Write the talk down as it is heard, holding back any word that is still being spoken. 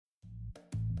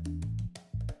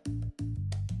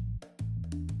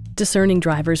discerning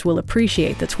drivers will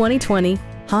appreciate the 2020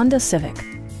 Honda Civic.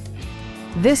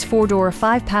 This four-door,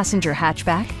 five-passenger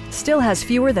hatchback still has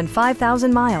fewer than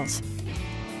 5,000 miles.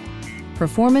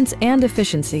 Performance and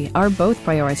efficiency are both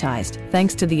prioritized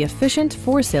thanks to the efficient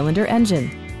four-cylinder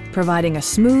engine, providing a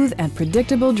smooth and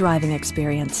predictable driving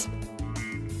experience.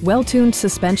 Well-tuned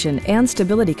suspension and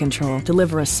stability control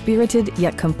deliver a spirited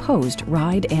yet composed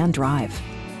ride and drive.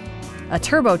 A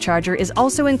turbocharger is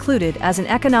also included as an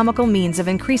economical means of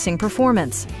increasing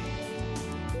performance.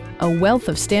 A wealth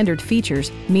of standard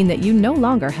features mean that you no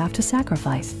longer have to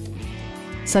sacrifice,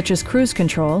 such as cruise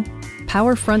control,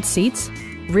 power front seats,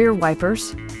 rear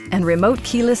wipers, and remote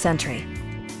keyless entry.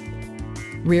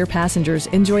 Rear passengers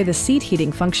enjoy the seat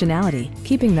heating functionality,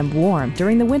 keeping them warm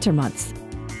during the winter months.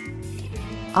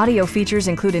 Audio features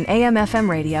include an AM/FM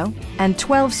radio and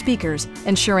 12 speakers,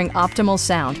 ensuring optimal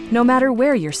sound no matter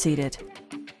where you're seated.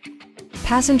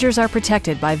 Passengers are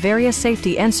protected by various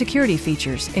safety and security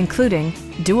features, including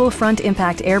dual front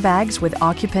impact airbags with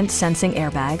occupant sensing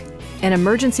airbag, an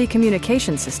emergency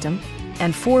communication system,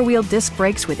 and four-wheel disc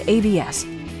brakes with ABS.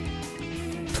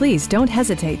 Please don't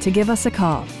hesitate to give us a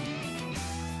call.